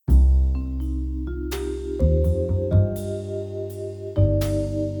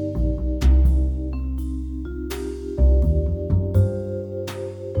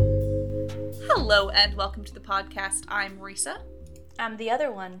Hello and welcome to the podcast. I'm Marisa. I'm the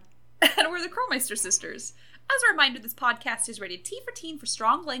other one. And we're the Curlmeister sisters. As a reminder, this podcast is rated T for teen for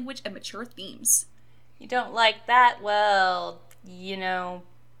strong language and mature themes. You don't like that? Well, you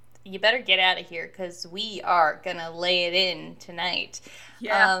better get out of here because we are gonna lay it in tonight.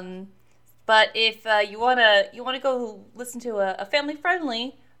 Yeah. But if you wanna go listen to a family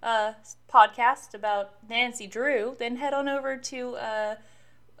friendly podcast about Nancy Drew, then head on over to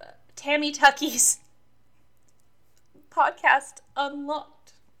Tammy Tucky's podcast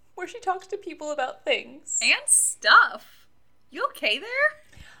Unlocked, where she talks to people about things and stuff. You okay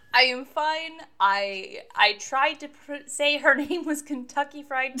there? I am fine. I tried to say her name was Kentucky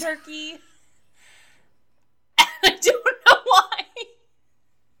Fried Turkey. I don't know why.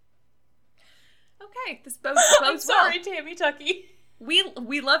 Okay, this bodes I'm sorry, well. Tammy Tucky.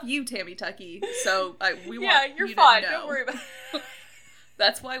 We love you, Tammy Tucky. So we want yeah, you're you fine. to know. Don't worry about it.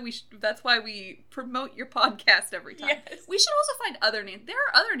 That's why we promote your podcast every time. Yes. We should also find there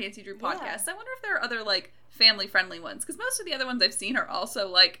are other Nancy Drew podcasts. Yeah. I wonder if there are other like family friendly ones, because most of the other ones I've seen are also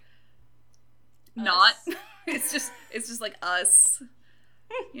like not. it's just like us,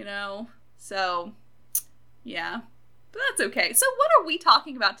 So yeah, but that's okay. So what are we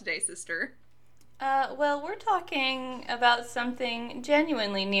talking about today, sister? Well, we're talking about something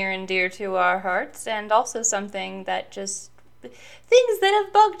genuinely near and dear to our hearts, and also something that just things that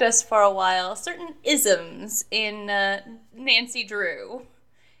have bugged us for a while. Certain isms in Nancy Drew.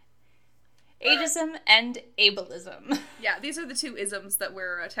 Ageism and ableism. Yeah, these are the two isms that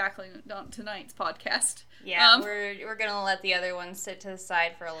we're tackling on tonight's podcast. Yeah, we're gonna let the other ones sit to the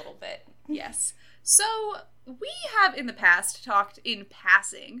side for a little bit. Yes. So, we have in the past talked in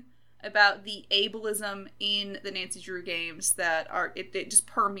passing about the ableism in the Nancy Drew games that it just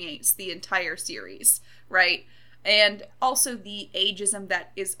permeates the entire series, right? And also the ageism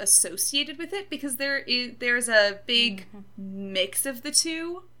that is associated with it, because there's a big mix of the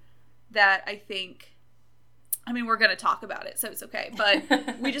two that I think, we're going to talk about it, so it's okay. But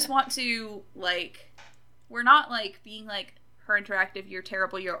we just want to, we're not, being Her Interactive, you're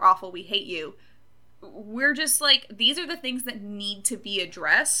terrible, you're awful, we hate you. We're just, these are the things that need to be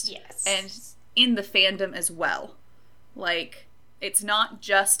addressed. Yes. And in the fandom as well. It's not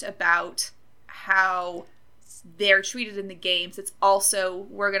just about how they're treated in the games. It's also,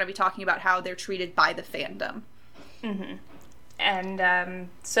 we're going to be talking about how they're treated by the fandom. Mm-hmm. And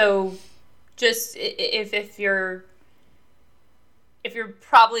so just if you're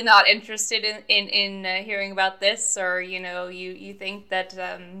probably not interested in hearing about this, or you think that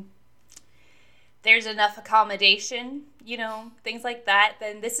there's enough accommodation, things like that,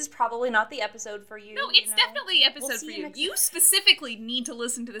 then this is probably not the episode for you. No, it's definitely the episode for you. You specifically need to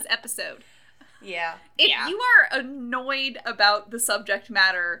listen to this episode. Yeah. If you are annoyed about the subject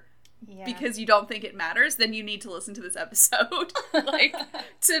matter because you don't think it matters, then you need to listen to this episode.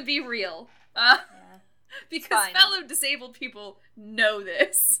 To be real. Because fellow disabled people know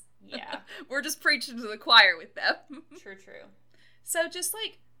this. Yeah. We're just preaching to the choir with them. True. So just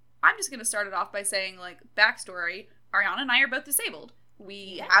I'm just going to start it off by saying, backstory. Ariana and I are both disabled.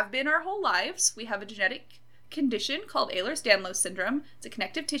 We have been our whole lives. We have a genetic condition called Ehlers-Danlos syndrome. It's a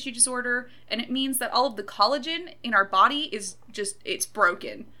connective tissue disorder, and it means that all of the collagen in our body is it's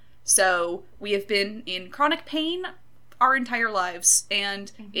broken. So we have been in chronic pain our entire lives,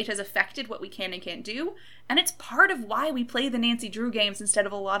 and it has affected what we can and can't do, and it's part of why we play the Nancy Drew games instead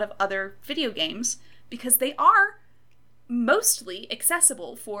of a lot of other video games, because they are mostly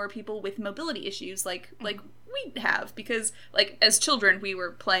accessible for people with mobility issues like we have, because as children we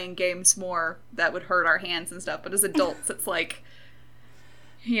were playing games more that would hurt our hands and stuff, but as adults it's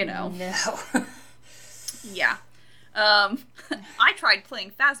No. Yeah. I tried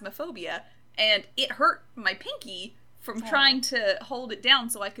playing Phasmophobia and it hurt my pinky from trying to hold it down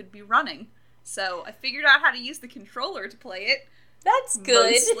so I could be running. So I figured out how to use the controller to play it. That's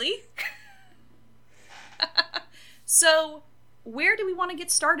good. Mostly. So, where do we want to get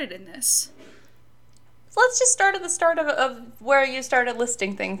started in this? So let's just start at the start of where you started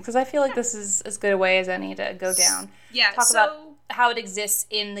listing things, because I feel like this is as good a way as any to go down. Yeah, Talk about how it exists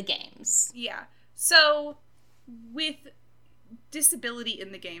in the games. Yeah. So, with disability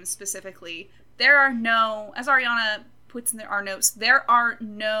in the games specifically, there are no, as Ariana puts in our notes, there are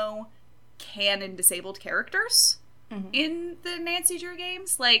no canon disabled characters in the Nancy Drew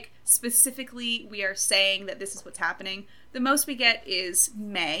games. Specifically, we are saying that this is what's happening. The most we get is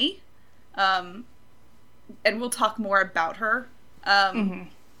May, and we'll talk more about her,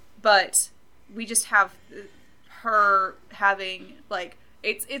 but we just have her having,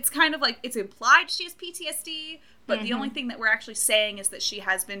 It's kind of like it's implied she has PTSD, but the only thing that we're actually saying is that she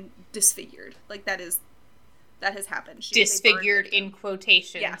has been disfigured. Like that has happened. She disfigured in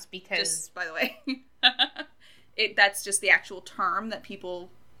quotations, because just, by the way, that's just the actual term that people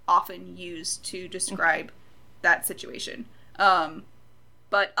often use to describe that situation.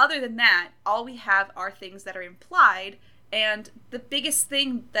 But other than that, all we have are things that are implied, and the biggest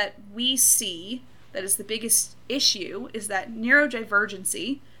thing that we see that is the biggest issue is that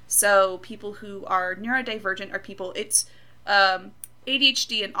neurodivergency. So people who are neurodivergent are people, it's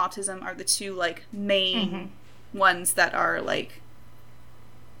ADHD and autism are the two like main ones that are like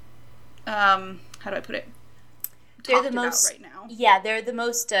how do I put it? They're the most right now. Yeah, they're the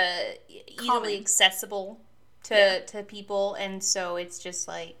most easily Common. accessible to people, and so it's just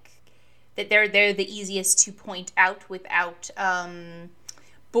like that they're the easiest to point out without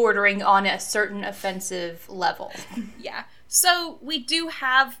bordering on a certain offensive level. Yeah. So we do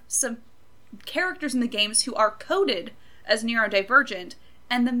have some characters in the games who are coded as neurodivergent,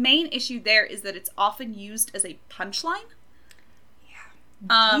 and the main issue there is that it's often used as a punchline.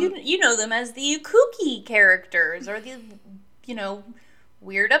 Yeah. You know them as the kooky characters, or the,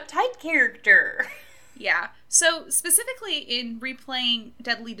 weird uptight character. Yeah. So specifically in replaying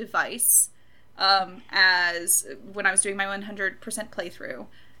Deadly Device, as when I was doing my 100% playthrough,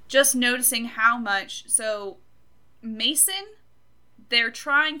 just noticing how much, so Mason, they're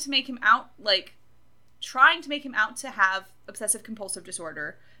trying to make him out to have obsessive compulsive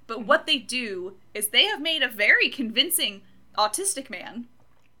disorder, but what they do is they have made a very convincing autistic man,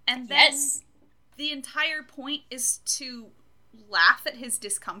 and then the entire point is to laugh at his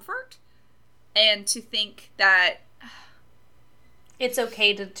discomfort and to think that it's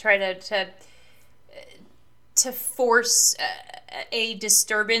okay to try to force a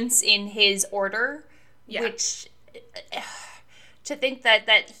disturbance in his order, which to think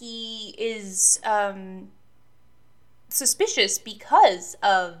that he is suspicious because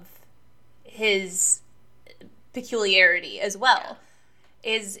of his peculiarity as well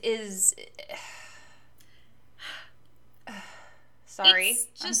is sorry,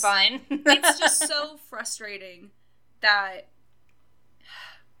 I'm fine. It's just so frustrating that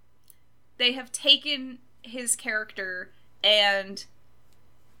they have taken his character, and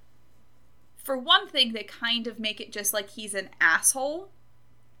for one thing, they kind of make it just like he's an asshole,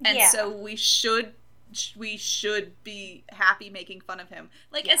 and so we should be happy making fun of him.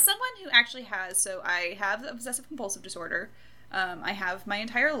 Like, as someone who actually has, so I have obsessive compulsive disorder, I have my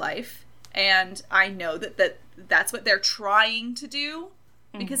entire life, and I know that's what they're trying to do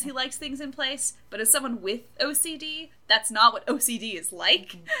because he likes things in place, but as someone with OCD, that's not what OCD is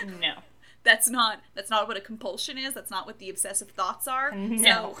like. No. That's not what a compulsion is. That's not what the obsessive thoughts are. No.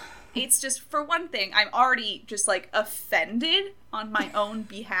 So it's just, for one thing, I'm already just like offended on my own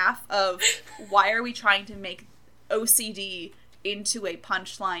behalf of why are we trying to make OCD into a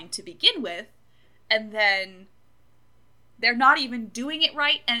punchline to begin with, and then they're not even doing it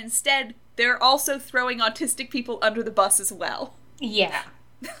right, and instead they're also throwing autistic people under the bus as well. Yeah.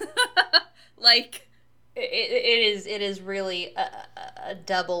 Like, it is really a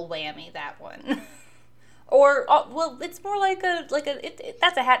double whammy, that one. Or well, it's more like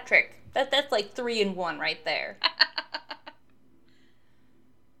that's a hat trick. That's like 3 in 1 right there.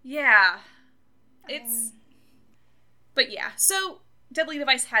 Yeah. But yeah, so Deadly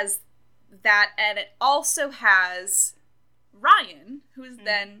Device has that, and it also has Ryan, who is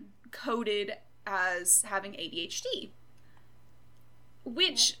then coded as having ADHD.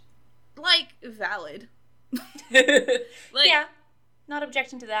 Which, like, valid. Like, yeah, not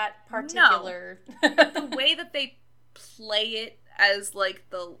objecting to that particular. No. The way that they play it as, like,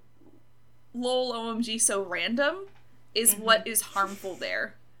 the lol OMG so random is what is harmful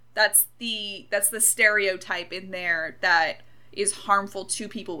there. That's the stereotype in there that is harmful to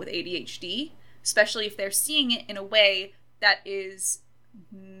people with ADHD, especially if they're seeing it in a way that is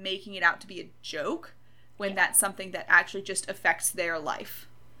making it out to be a joke when that's something that actually just affects their life.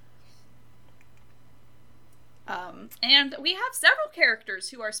 And we have several characters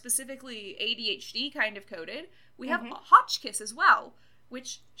who are specifically ADHD kind of coded. We have Hotchkiss as well,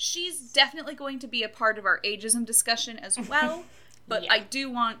 which she's definitely going to be a part of our ageism discussion as well. But I do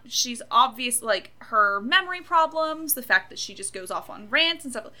want, she's obvious, like, her memory problems, the fact that she just goes off on rants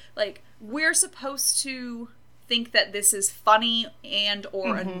and stuff. Like, we're supposed to think that this is funny and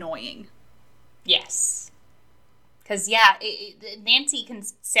or annoying. Yes. Because, Nancy can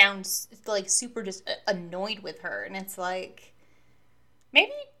sound, like, super just annoyed with her. And it's like,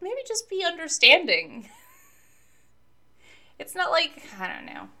 maybe just be understanding. It's not like, I don't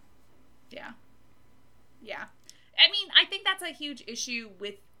know. Yeah. I mean, I think that's a huge issue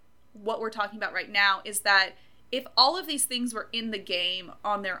with what we're talking about right now, is that if all of these things were in the game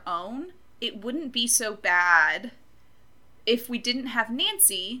on their own, it wouldn't be so bad if we didn't have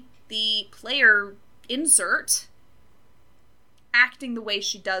Nancy, the player insert, acting the way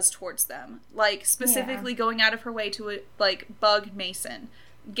she does towards them. Like, specifically going out of her way to, like, bug Mason.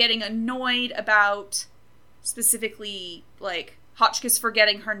 Getting annoyed about, specifically, like, Hotchkiss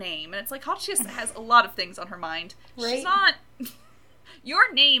forgetting her name. And it's like, Hotchkiss has a lot of things on her mind. Right? She's not...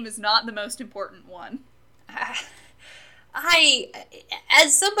 Your name is not the most important one.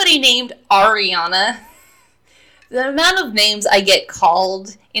 As somebody named Ariana, the amount of names I get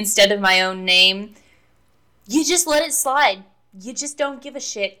called instead of my own name, you just let it slide. You just don't give a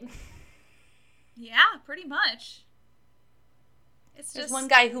shit. Yeah, pretty much. There's one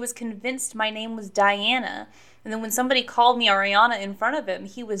guy who was convinced my name was Diana, and then when somebody called me Ariana in front of him,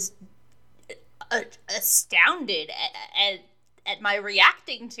 he was astounded at my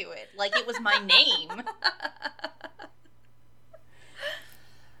reacting to it, like it was my name.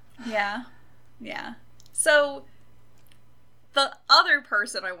 Yeah. So, the other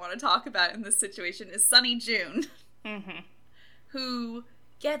person I want to talk about in this situation is Sunny June. Mm-hmm. Who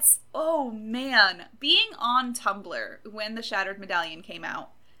gets, being on Tumblr when the Shattered Medallion came out,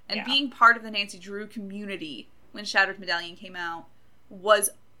 and being part of the Nancy Drew community when Shattered Medallion came out was,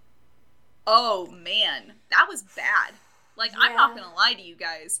 that was bad. Like, I'm not gonna lie to you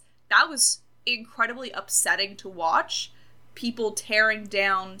guys, that was incredibly upsetting to watch, people tearing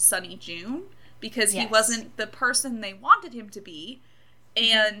down Sunny June, because he wasn't the person they wanted him to be,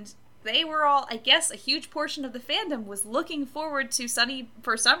 and they were all, I guess, a huge portion of the fandom was looking forward to Sunny.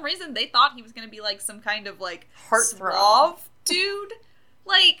 For some reason, they thought he was going to be, like, some kind of, like, suave dude.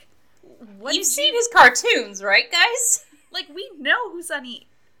 Like, what? You've seen his cartoons, right, guys? Like, we know who Sunny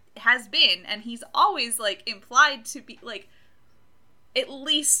has been, and he's always, like, implied to be, like, at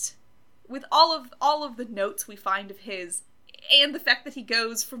least with all of the notes we find of his, and the fact that he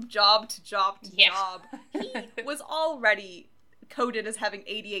goes from job to job to job, he was already coded as having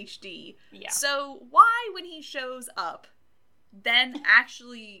ADHD. Yeah. So why, when he shows up, then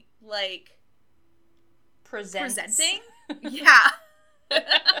actually, like, presenting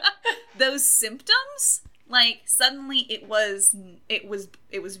those symptoms, like, suddenly it was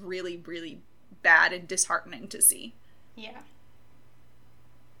really, really bad and disheartening to see. Yeah.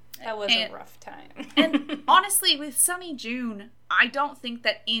 That was a rough time. And honestly, with Sunny June, I don't think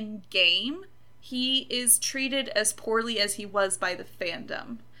that in game he is treated as poorly as he was by the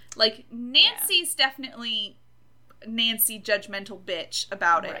fandom. Like, Nancy's definitely Nancy judgmental bitch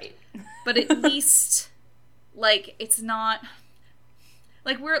about it. Right. But at least, like, it's not...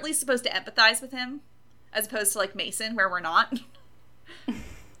 Like, we're at least supposed to empathize with him, as opposed to, like, Mason, where we're not.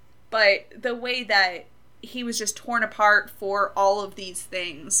 But the way that he was just torn apart for all of these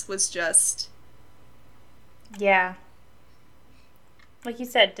things was just... Yeah. Like you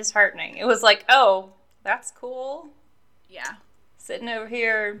said, disheartening. It was like, oh, that's cool. Yeah. Sitting over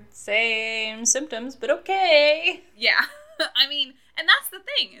here, same symptoms, but okay. Yeah. I mean, and that's the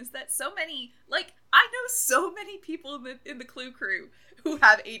thing, is that so many, like, I know so many people in the Clue crew who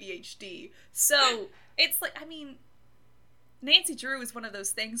have ADHD. So, it's like, I mean, Nancy Drew is one of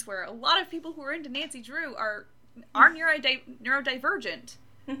those things where a lot of people who are into Nancy Drew are neurodivergent.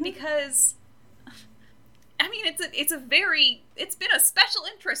 Mm-hmm. Because... I mean, it's been a special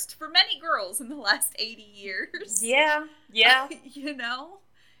interest for many girls in the last 80 years. Yeah. You know?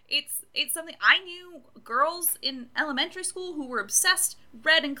 It's something, I knew girls in elementary school who were obsessed,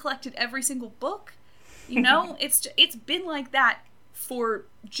 read and collected every single book. You know? It's been like that for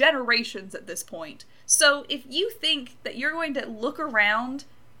generations at this point. So if you think that you're going to look around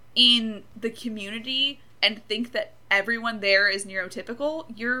in the community and think that everyone there is neurotypical,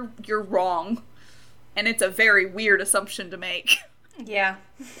 you're wrong. And it's a very weird assumption to make. Yeah.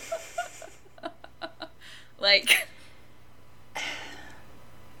 Like...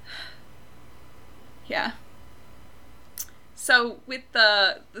 Yeah. So, with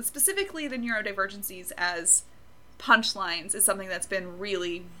specifically the neurodivergencies as punchlines is something that's been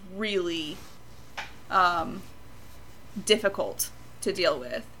really, really difficult to deal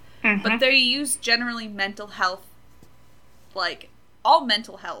with. Mm-hmm. But they use generally mental health, like, all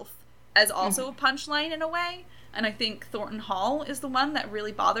mental health, as also a punchline in a way. And I think Thornton Hall is the one that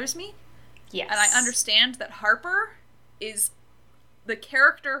really bothers me. Yes. And I understand that Harper is, the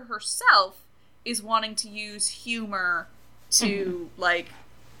character herself is wanting to use humor to, like,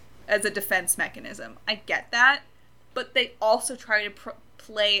 as a defense mechanism. I get that. But they also try to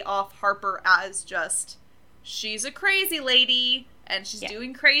play off Harper as just, she's a crazy lady, and she's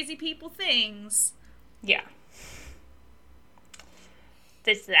doing crazy people things. Yeah.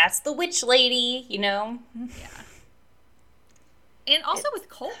 That's the witch lady, you know? Yeah. And also with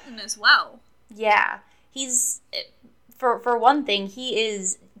Colton as well. Yeah. He's, for one thing, he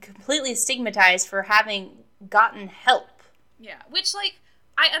is completely stigmatized for having gotten help. Yeah, which, like,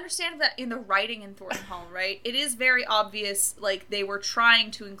 I understand that in the writing in Thornton Hall, right? It is very obvious, like, they were trying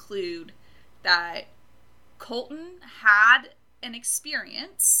to include that Colton had an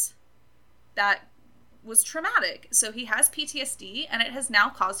experience that was traumatic. So he has PTSD, and it has now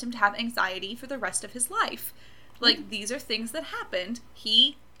caused him to have anxiety for the rest of his life. Like, these are things that happened.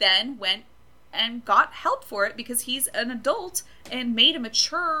 He then went and got help for it because he's an adult and made a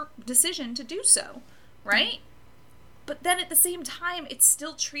mature decision to do so, right? But then at the same time, it's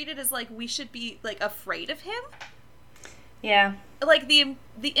still treated as, like, we should be, like, afraid of him. Yeah. Like, the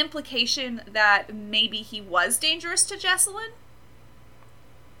implication that maybe he was dangerous to Jessalyn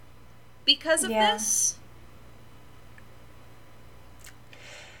because of this.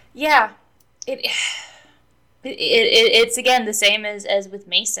 Yeah. It's again the same as with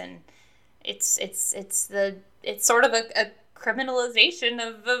Mason. It's sort of a criminalization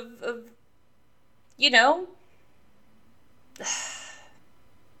of you know.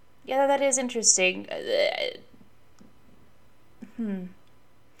 Yeah, that is interesting.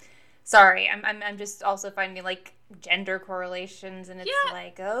 Sorry, I'm just also finding like gender correlations, and it's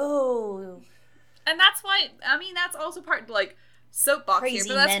like, oh. And that's why, I mean, that's also part, like, soapbox crazy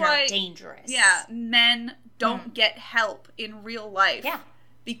here, but that's men why are dangerous. Yeah, men don't get help in real life. Yeah.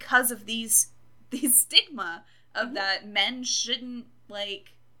 Because of these stigma of that men shouldn't,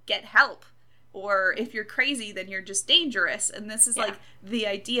 like, get help. Or if you're crazy, then you're just dangerous. And this is, like, the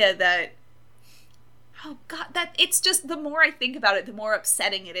idea that, oh, God, that it's just, the more I think about it, the more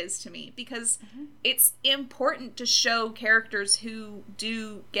upsetting it is to me. Because it's important to show characters who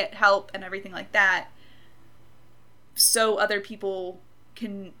do get help and everything like that, so other people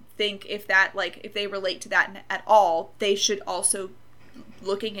can think if that, like, if they relate to that at all, they should also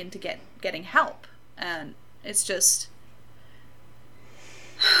looking into getting help. And it's just...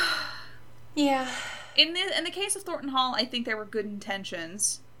 Yeah. In the case of Thornton Hall, I think there were good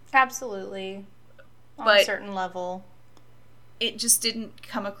intentions. Absolutely. On But a certain level. It just didn't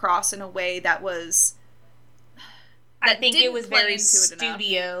come across in a way that was... I think it was very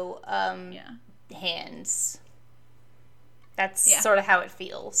studio hands. That's sort of how it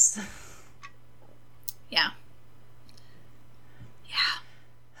feels. Yeah.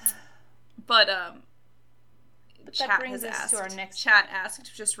 Yeah. But that brings us to our next Chat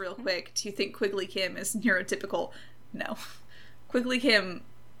asked, just real quick, do you think Quigley Kim is neurotypical? No. Quigley Kim,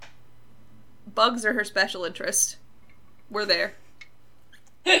 bugs are her special interest. We're there.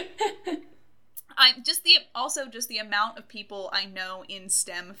 I'm just the amount of people I know in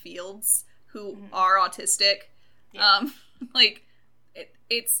STEM fields who are autistic. Yeah. Like,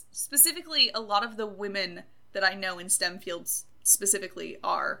 it's specifically a lot of the women that I know in STEM fields specifically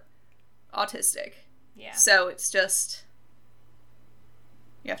are autistic. Yeah. So it's just...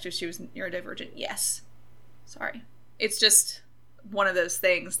 You have to choose neurodivergent. Yes. Sorry. It's just one of those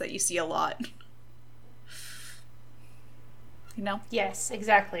things that you see a lot. You know? Yes,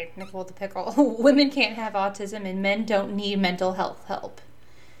 exactly. Nicole the Pickle. Women can't have autism and men don't need mental health help.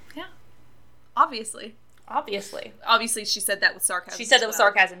 Yeah. Obviously. Obviously, she said that with sarcasm. She said that with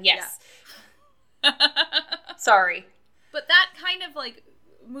sarcasm, yes. Yeah. Sorry. But that kind of, like,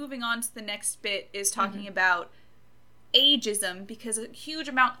 moving on to the next bit is talking about ageism, because a huge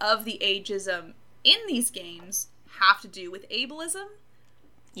amount of the ageism in these games have to do with ableism.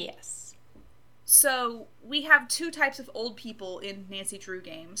 Yes. So, we have two types of old people in Nancy Drew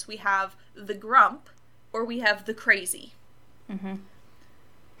games. We have the grump, or we have the crazy. Mm-hmm.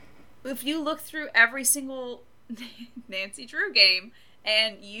 If you look through every single Nancy Drew game,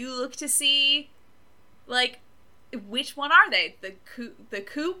 and you look to see, like, which one are they? The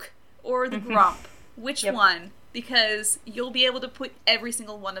kook or the grump? Which one? Because you'll be able to put every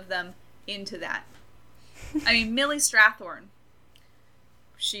single one of them into that. I mean, Millie Strathorn.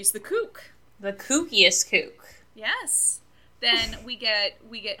 She's the kook. The kookiest kook. Yes. Then we get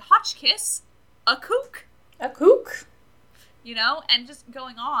Hotchkiss, a kook. A kook. You know, and just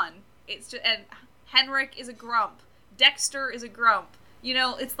going on. It's just, and Henrik is a grump. Dexter is a grump. You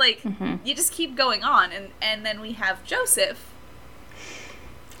know, it's like, you just keep going on. And then we have Joseph.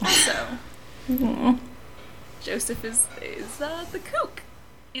 Also. Joseph is the kook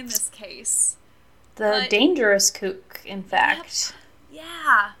in this case. The dangerous kook, in fact. Yep.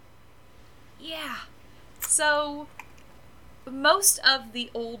 Yeah. So, most of the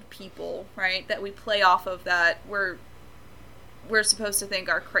old people, right, that we play off of that we're supposed to think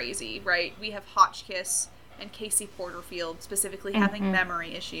are crazy, right? We have Hotchkiss, and Casey Porterfield specifically having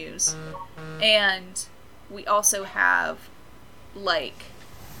memory issues. And we also have, like,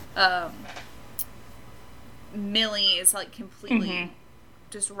 Millie is, like, completely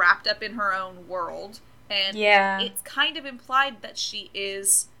just wrapped up in her own world. And it's kind of implied that she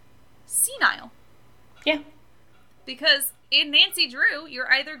is senile. Yeah. Because in Nancy Drew,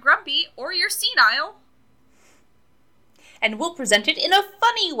 you're either grumpy or you're senile. And we'll present it in a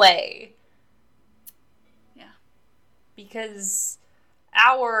funny way. Yeah. Because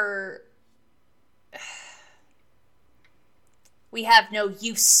we have no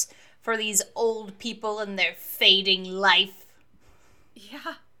use for these old people and their fading life.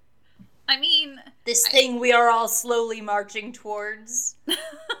 Yeah. I mean... This thing we are all slowly marching towards.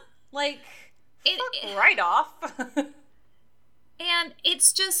 Like, right off. And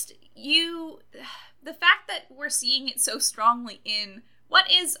it's just, the fact that we're seeing it so strongly in what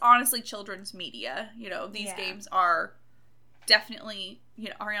is honestly children's media. You know, these games are definitely, you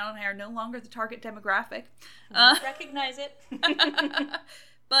know, Ariana and I are no longer the target demographic. Recognize it.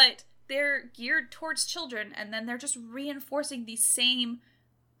 But they're geared towards children, and then they're just reinforcing these same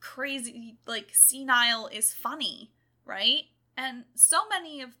crazy, like, senile is funny, right? And so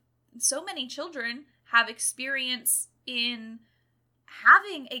many children have experience in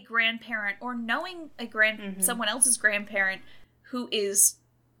having a grandparent or knowing someone else's grandparent who is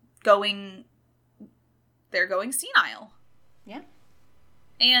going senile. Yeah.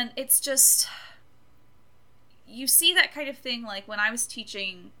 And it's just, you see that kind of thing, like, when I was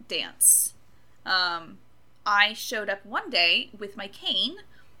teaching dance. I showed up one day with my cane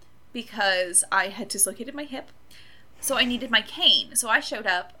because I had dislocated my hip. So I needed my cane. So I showed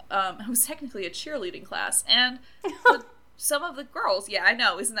up. It was technically a cheerleading class. And some of the girls, yeah, I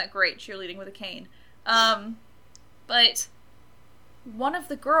know, isn't that great, cheerleading with a cane? But one of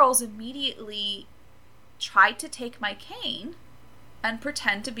the girls immediately tried to take my cane and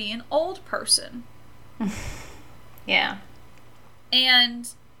pretend to be an old person. Yeah. And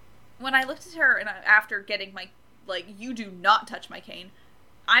when I looked at her, and after getting my, like, you do not touch my cane,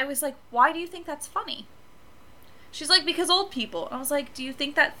 I was like, why do you think that's funny? She's like, because old people. I was like, do you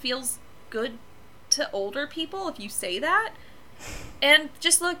think that feels good to older people if you say that? And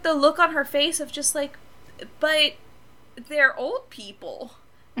just like the look on her face of just like, but they're old people,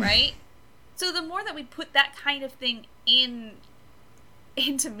 right? So the more that we put that kind of thing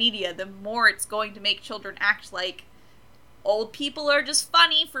into media, the more it's going to make children act like old people are just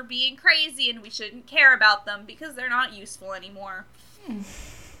funny for being crazy and we shouldn't care about them because they're not useful anymore.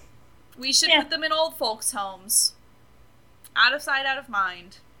 We should put them in old folks' homes. Out of sight, out of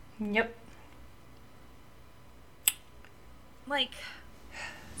mind. Yep. Like,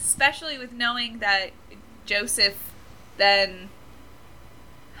 especially with knowing that Joseph then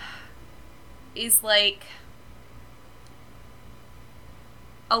is like,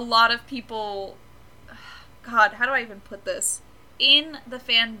 a lot of people, God, how do I even put this? In the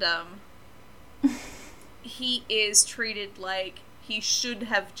fandom, he is treated like he should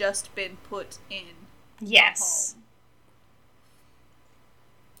have just been put in yes. a home.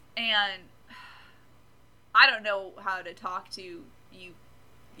 And I don't know how to talk to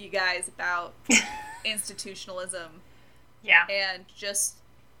you guys about institutionalism. Yeah. And just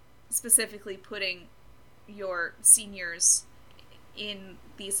specifically putting your seniors in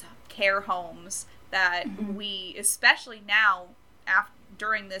these care homes that we, especially now,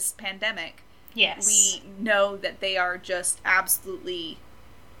 during this pandemic, yes, we know that they are just absolutely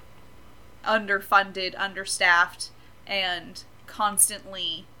underfunded, understaffed, and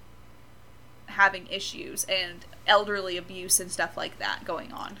constantly having issues and elderly abuse and stuff like that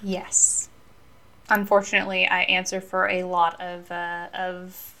going on. Yes. Unfortunately, I answer for a lot of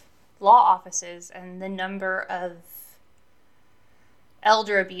law offices, and the number of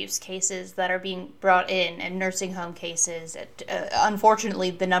elder abuse cases that are being brought in and nursing home cases, unfortunately,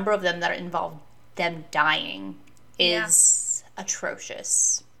 the number of them that involve them dying is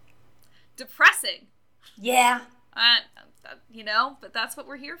atrocious. Depressing. Yeah. But that's what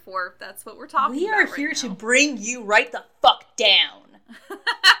we're here for. That's what we're talking about. We are here to bring you right the fuck down.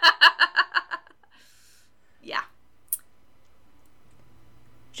 Yeah.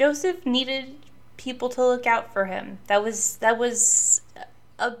 Joseph needed people to look out for him. That was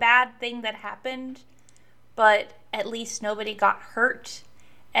a bad thing that happened, but at least nobody got hurt.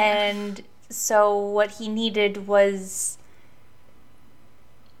 And so what he needed was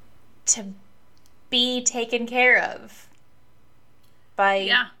to be taken care of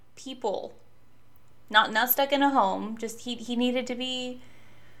by people. Not stuck in a home. Just he needed to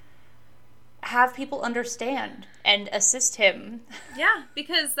have people understand and assist him. Yeah,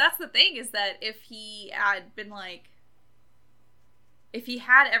 because that's the thing, is that if he had been like, if he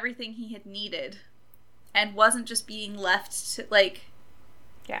had everything he had needed and wasn't just being left to, like...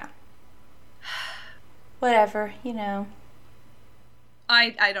 Yeah. Whatever, you know.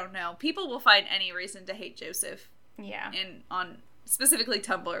 I don't know. People will find any reason to hate Joseph. Yeah. On specifically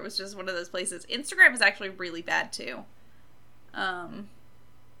Tumblr was just one of those places. Instagram is actually really bad too.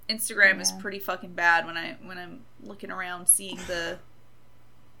 Instagram is pretty fucking bad when I'm looking around seeing the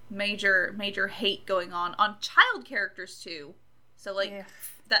major hate going on child characters too. So like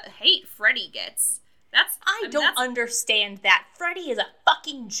that hate Freddy gets. I don't understand that. Freddy is a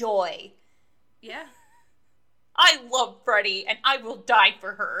fucking joy. Yeah. I love Freddy, and I will die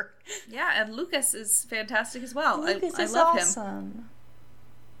for her. Yeah, and Lucas is fantastic as well. Lucas I is love awesome. him.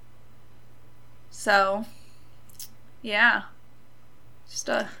 So, yeah.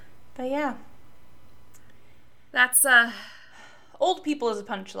 But yeah. That's, Old people is a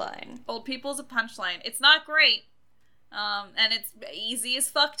punchline. Old people is a punchline. It's not great. And it's easy as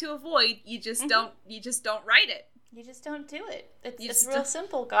fuck to avoid. You just don't write it. You just don't do it. It's real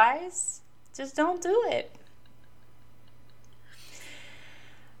simple, guys. Just don't do it.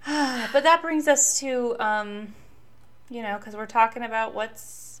 But that brings us to, because we're talking about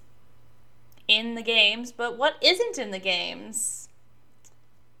what's in the games, but what isn't in the games?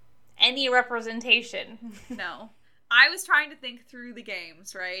 Any representation. No. I was trying to think through the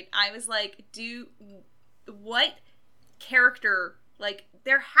games, right? I was like, what character, like,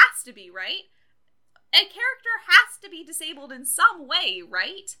 there has to be, right? A character has to be disabled in some way,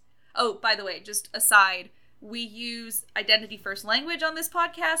 right? Oh, by the way, just aside, we use identity first language on this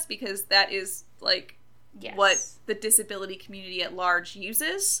podcast because that is, like, what the disability community at large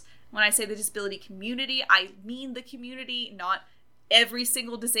uses. When I say the disability community, I mean the community, not every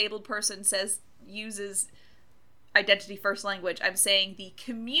single disabled person uses identity first language. I'm saying the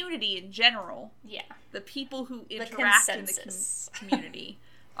community in general. Yeah. The people who interact in the community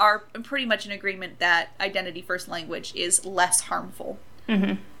are pretty much in agreement that identity first language is less harmful.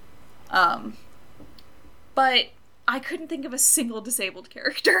 Mm-hmm. But I couldn't think of a single disabled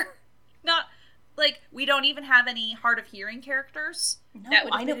character. Not, like, we don't even have any hard of hearing characters. No, that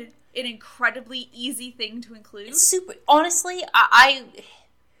would be an incredibly easy thing to include. It's super, honestly, I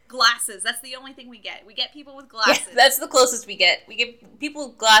glasses, that's the only thing we get. We get people with glasses. Yeah, that's the closest we get. We get people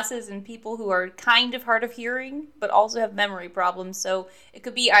with glasses and people who are kind of hard of hearing, but also have memory problems, so it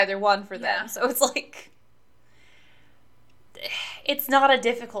could be either one for them. So it's like... It's not a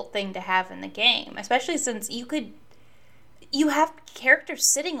difficult thing to have in the game, especially since you have characters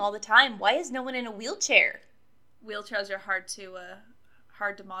sitting all the time. Why is no one in a wheelchair? Wheelchairs are hard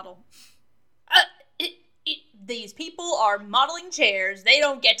to model. These people are modeling chairs. They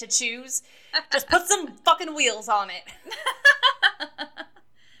don't get to choose. Just put some fucking wheels on it.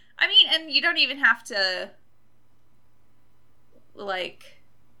 I mean, and you don't even have to,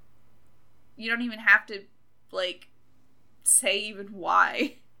 say even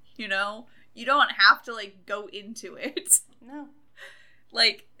why, you know? You don't have to, go into it. No.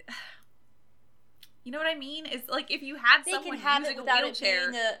 You know what I mean? It's if you had someone using a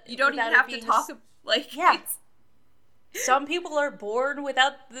wheelchair, you don't even have to talk, yeah. Some people are born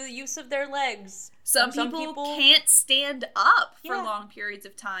without the use of their legs. Some people can't stand up for long periods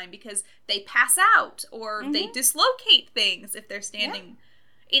of time because they pass out or they dislocate things if they're standing.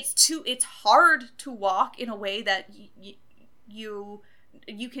 Yeah. It's hard to walk in a way that you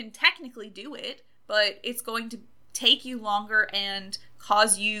can technically do it, but it's going to take you longer and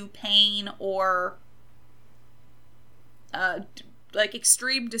cause you pain or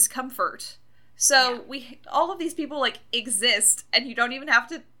extreme discomfort. So all of these people exist, and you don't even have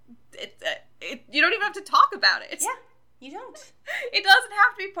to. You don't even have to talk about it. Yeah, you don't. It doesn't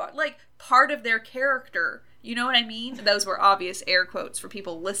have to be part of their character. You know what I mean? Those were obvious air quotes for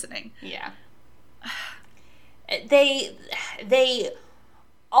people listening. Yeah. They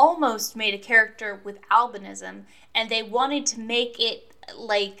almost made a character with albinism, and they wanted to make it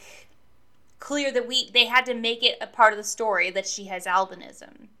clear that they had to make it a part of the story that she has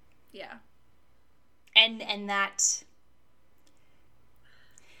albinism. Yeah. And that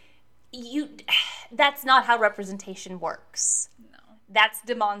that's not how representation works. No. That's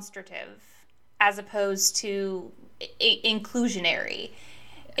demonstrative as opposed to inclusionary.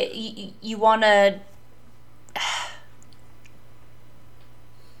 Yeah. You want to...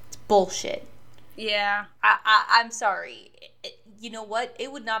 It's bullshit. Yeah. I'm sorry. You know what?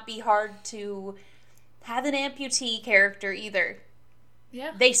 It would not be hard to have an amputee character either.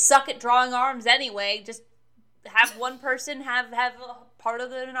 Yeah. They suck at drawing arms anyway. Just have one person have a part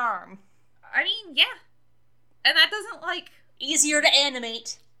of an arm. I mean, yeah. And that doesn't, like... Easier to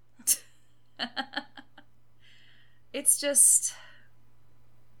animate. It's just...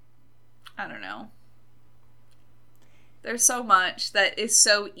 I don't know. There's so much that is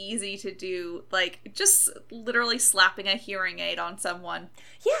so easy to do. Like, just literally slapping a hearing aid on someone.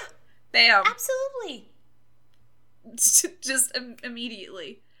 Yeah. Bam. Absolutely. Just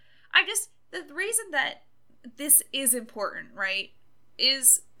immediately. The reason that this is important, right,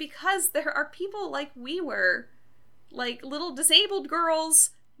 is because there are people like we were, like little disabled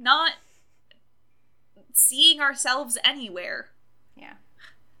girls, not seeing ourselves anywhere. Yeah.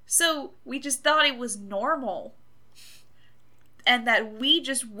 So we just thought it was normal. And that we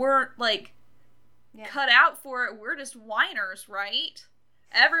just weren't, like, cut out for it. We're just whiners, right?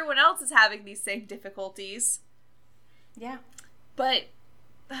 Everyone else is having these same difficulties. Yeah. But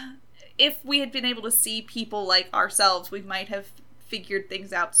if we had been able to see people like ourselves, we might have figured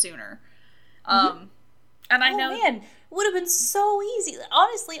things out sooner. And I know... man, it would have been so easy.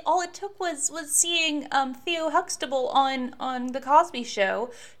 Honestly, all it took was seeing Theo Huxtable on The Cosby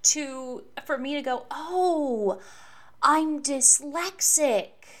Show for me to go, oh... I'm dyslexic.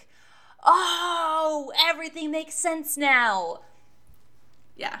 Oh, everything makes sense now.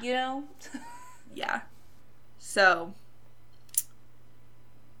 Yeah. You know? Yeah. So.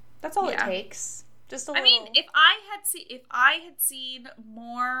 That's all it takes. Just a little. I mean, if I had seen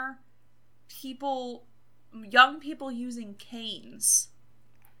more people, young people using canes.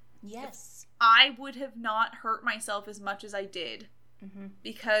 Yes. I would have not hurt myself as much as I did. Mm-hmm.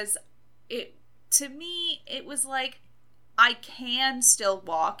 Because to me, it was like, I can still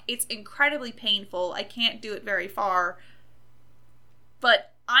walk. It's incredibly painful. I can't do it very far.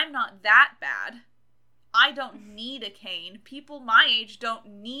 But I'm not that bad. I don't need a cane. People my age don't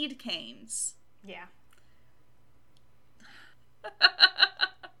need canes. Yeah.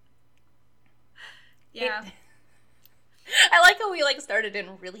 Yeah. I like how we started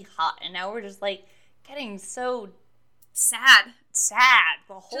in really hot and now we're just getting so sad.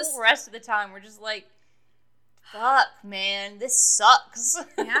 The whole rest of the time we're just like, fuck, man, this sucks.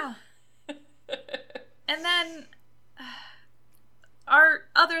 Yeah. And then,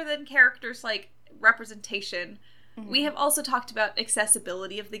 other than characters like representation, we have also talked about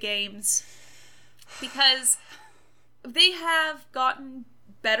accessibility of the games. Because they have gotten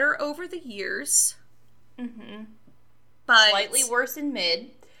better over the years. Mm-hmm. But slightly worse in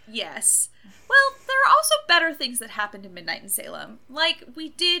mid. Yes. Well, there are also better things that happened in Midnight in Salem. Like, we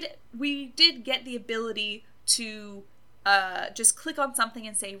did get the ability to just click on something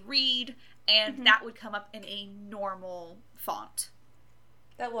and say read, and that would come up in a normal font.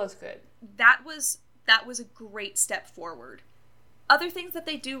 That was good. That was a great step forward. Other things that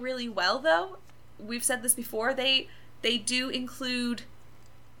they do really well, though, we've said this before, they do include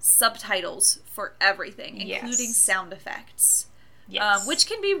subtitles for everything, including sound effects. Yes. Which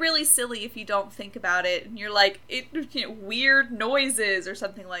can be really silly if you don't think about it, and you're like, weird noises or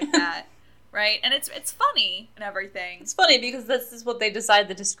something like that. Right? And it's funny and everything. It's funny because this is what they decide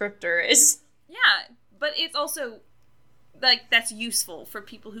the descriptor is. Yeah, but it's also, that's useful for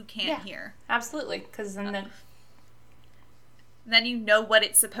people who can't hear. Absolutely, because then you know what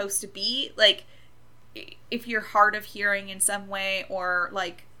it's supposed to be. Like, if you're hard of hearing in some way, or,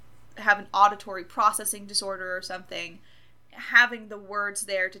 have an auditory processing disorder or something, having the words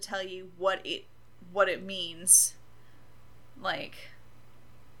there to tell you what it means,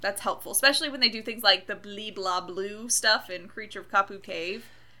 that's helpful, especially when they do things like the blee blah blue stuff in Creature of Kapu Cave.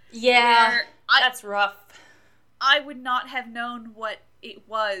 Yeah, that's rough. I would not have known what it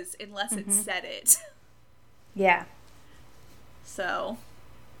was unless it said it. Yeah. So,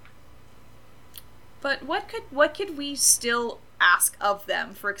 but what could we still ask of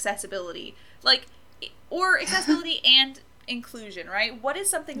them for accessibility? Or accessibility and inclusion, right? What is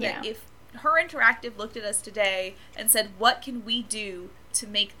something that if Her Interactive looked at us today and said, what can we do to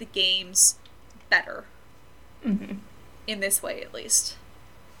make the games better? Mm-hmm. In this way, at least.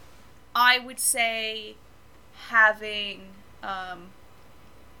 I would say having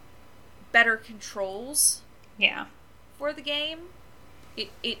better controls for the game.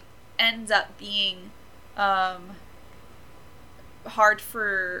 It ends up being hard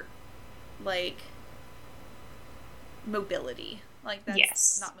for, mobility.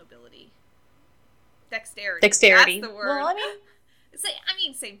 That's not mobility. Dexterity. That's the word. Well, I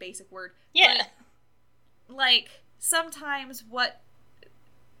mean, same basic word. Yeah. But, sometimes what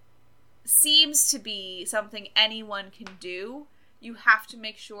seems to be something anyone can do, you have to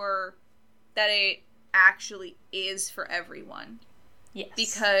make sure that it actually is for everyone. Yes.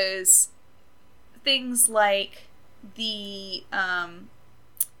 Because things like the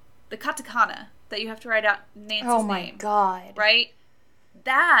the katakana that you have to write out Nancy's name. Oh my god. Right?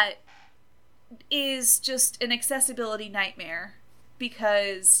 That is just an accessibility nightmare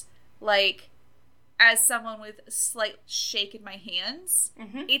because, like, as someone with a slight shake in my hands,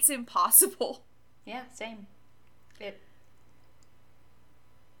 it's impossible. Yeah, same.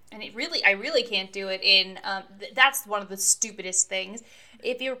 And I really can't do it in, that's one of the stupidest things.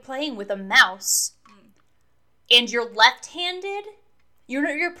 If you're playing with a mouse and you're left-handed,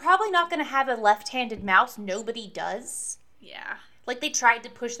 you're probably not going to have a left-handed mouse. Nobody does. Yeah. Like, they tried to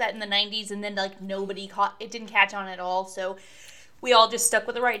push that in the 90s, and then, like, it didn't catch on at all, so we all just stuck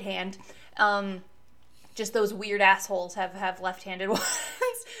with the right hand. Just those weird assholes have left-handed ones.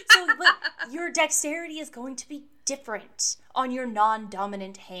 So, like, your dexterity is going to be different on your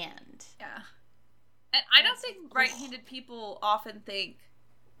non-dominant hand. Yeah. And I don't think right-handed people often think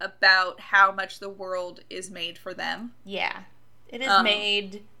about how much the world is made for them. Yeah. It is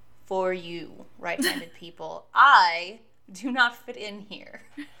made for you, right-handed people. I do not fit in here.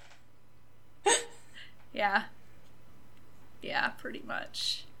 Yeah. Yeah, pretty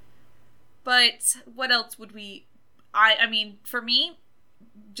much. But what else would we... I mean, for me,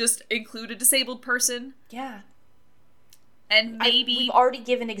 just include a disabled person. Yeah. And maybe... We've already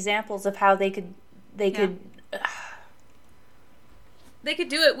given examples of how they could... They could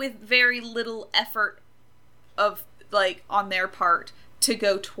do it with very little effort of, like, on their part to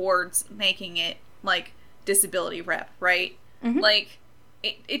go towards making it, like, disability rep, right? Mm-hmm. Like,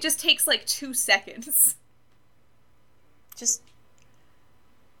 it just takes, like, 2 seconds. Just,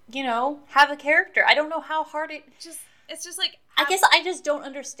 have a character. I don't know how hard it's just like... I guess I just don't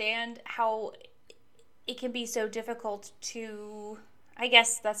understand how it can be so difficult to... I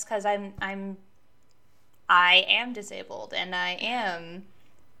guess that's because I am disabled, and I am,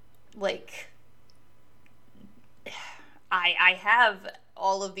 like... I have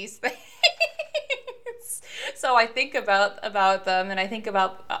all of these things. So I think about them, and I think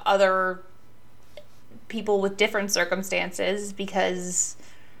about other people with different circumstances because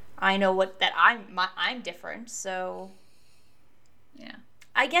I know that I'm different. So yeah,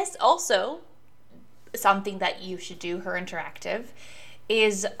 I guess also something that you should do, Her Interactive,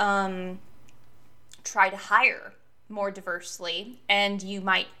 is try to hire more diversely, and you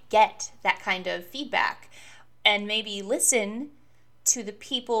might get that kind of feedback, and maybe listen to the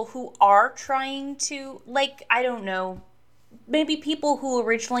people who are trying to, like, I don't know, maybe people who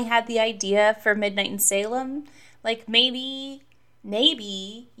originally had the idea for Midnight in Salem, like, maybe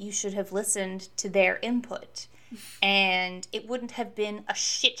you should have listened to their input, and it wouldn't have been a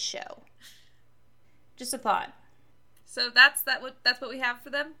shit show. Just a thought. So that's what we have for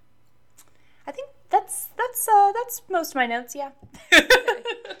them? I think that's most of my notes, yeah. Okay.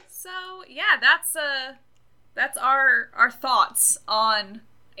 So, yeah, that's our thoughts on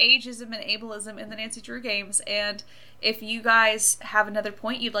ageism and ableism in the Nancy Drew games. And if you guys have another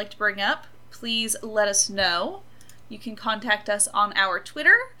point you'd like to bring up, please let us know. You can contact us on our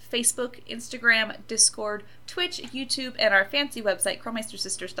Twitter, Facebook, Instagram, Discord, Twitch, YouTube, and our fancy website,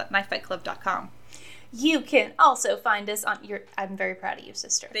 crowmeistersisters.knifefightclub.com. You can also find us on I'm very proud of you,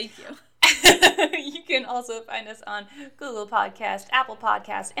 sister. Thank you. You can also find us on Google Podcast, Apple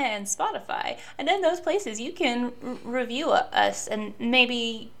Podcast, and Spotify. And in those places, you can review us and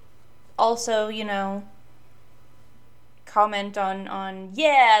maybe also, comment on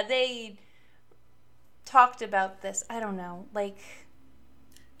they talked about this. I don't know, like,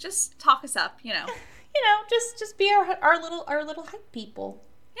 just talk us up, just be our little hype people.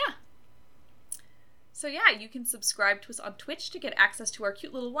 Yeah. So yeah, you can subscribe to us on Twitch to get access to our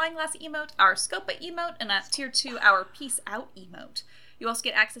cute little wine glass emote, our Scopa emote, and at tier 2, our Peace Out emote. You also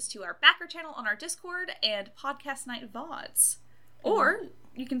get access to our backer channel on our Discord and Podcast Night VODs. Or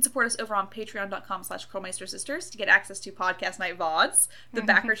you can support us over on patreon.com/crowmeistersisters to get access to Podcast Night VODs, the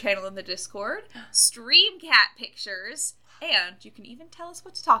backer channel in the Discord, stream cat pictures, and you can even tell us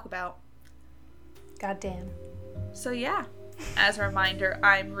what to talk about. Goddamn. So yeah, as a reminder,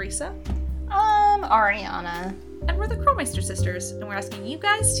 I'm Risa. Ariana. And we're the Crowmeister Sisters, and we're asking you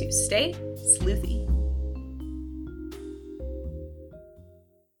guys to stay sleuthy.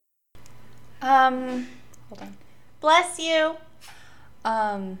 Hold on. Bless you.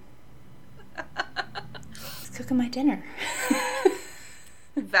 He's cooking my dinner.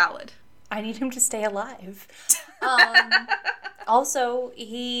 Valid. I need him to stay alive. Also,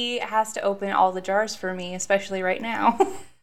 he has to open all the jars for me, especially right now.